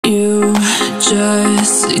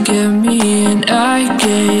just get me and I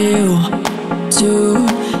get you. Too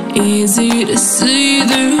easy to see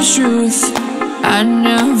the truth. I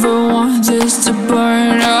never want this to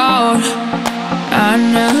burn out. I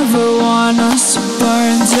never want us to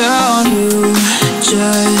burn down. You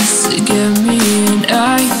just get me and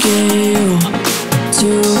I get you.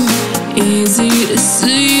 Too easy to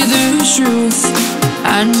see the truth.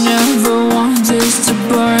 I never want this to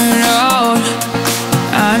burn out.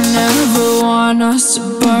 I never want us to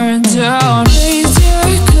burn down. Raise your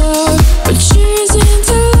cup, but cheers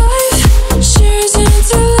into life. Cheers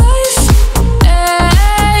into life.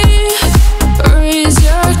 Ay, raise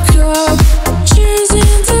your cup. Cheers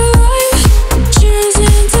into life. Cheers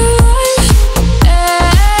into life.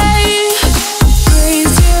 Ay,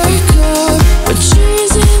 raise your cup, but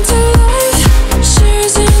cheers into life.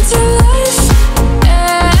 Cheers into life.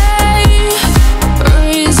 Ay,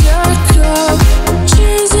 raise your cup.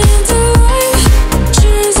 Cheers into life.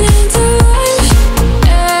 Cheers into life.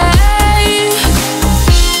 Ay.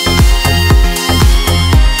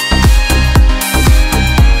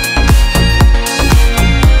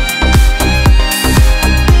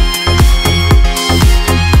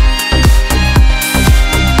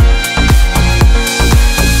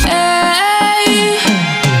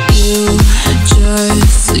 You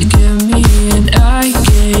just get me and I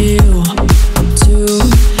get you. Too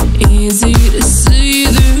easy to see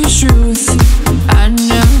the truth. I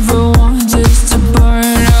never want this to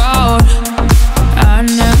burn out. I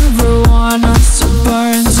never want us to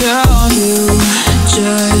burn down. You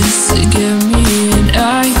just get me and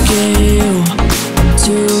I get you.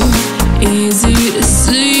 Too easy to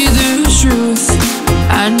see the truth.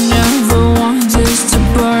 I never want this to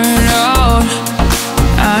burn out.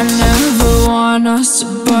 I never want us to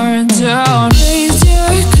burn down. Raise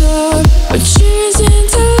your cup, but cheers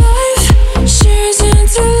into life. Cheers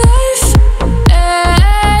into life.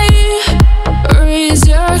 Ay, raise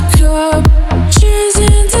your cup. Cheers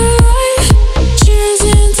into life. Cheers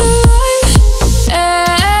into life.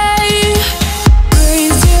 Ay,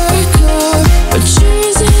 raise your cup, but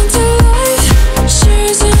cheers into life.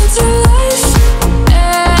 Cheers into life.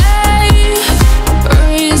 Ay,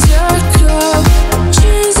 raise your cup.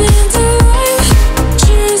 Cheers into life.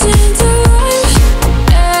 Cheers into life.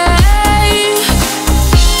 Ay.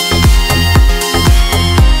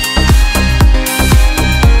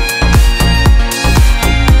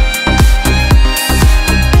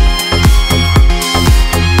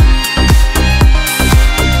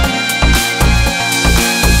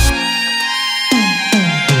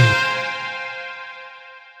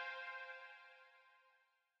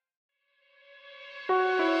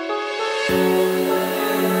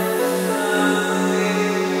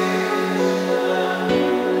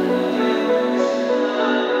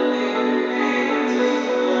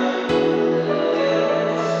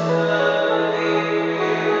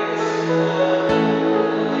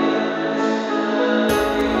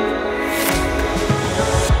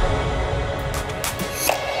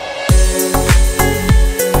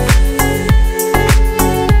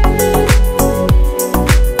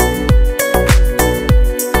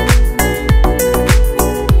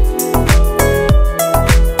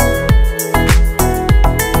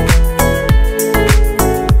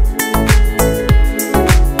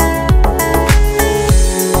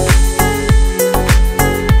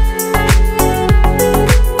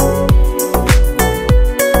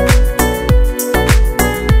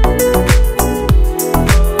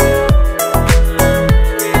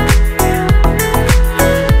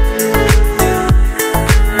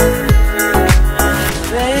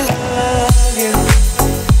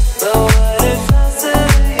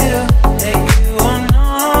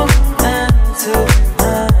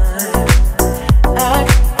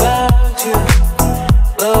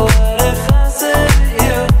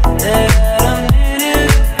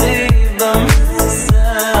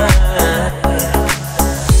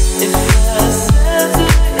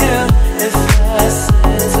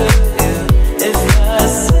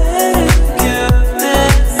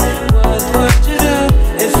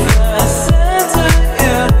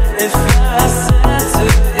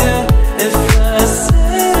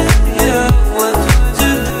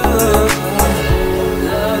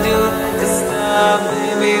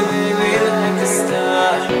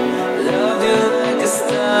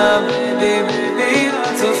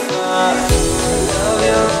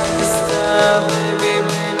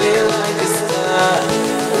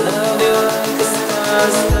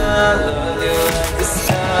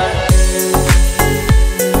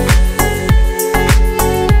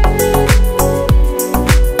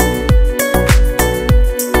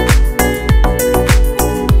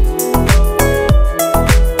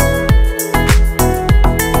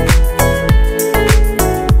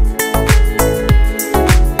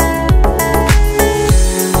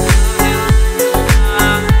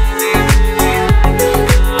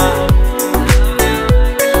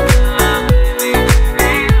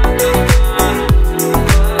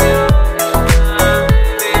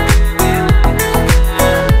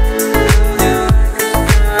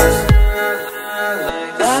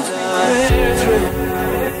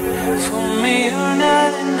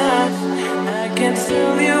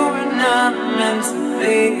 not meant to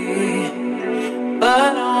be,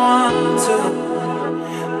 but I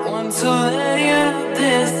want to let you know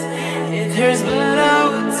this. It hurts, but I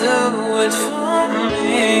would do it for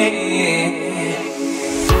me.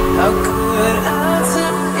 How could I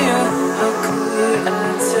tell you? How could I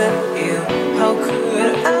tell you? How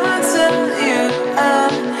could I tell you? I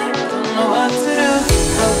don't know what to do.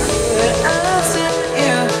 How could I tell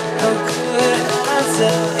you? How could I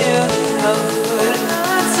tell you? How could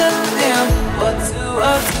I tell you? What do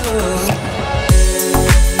I do?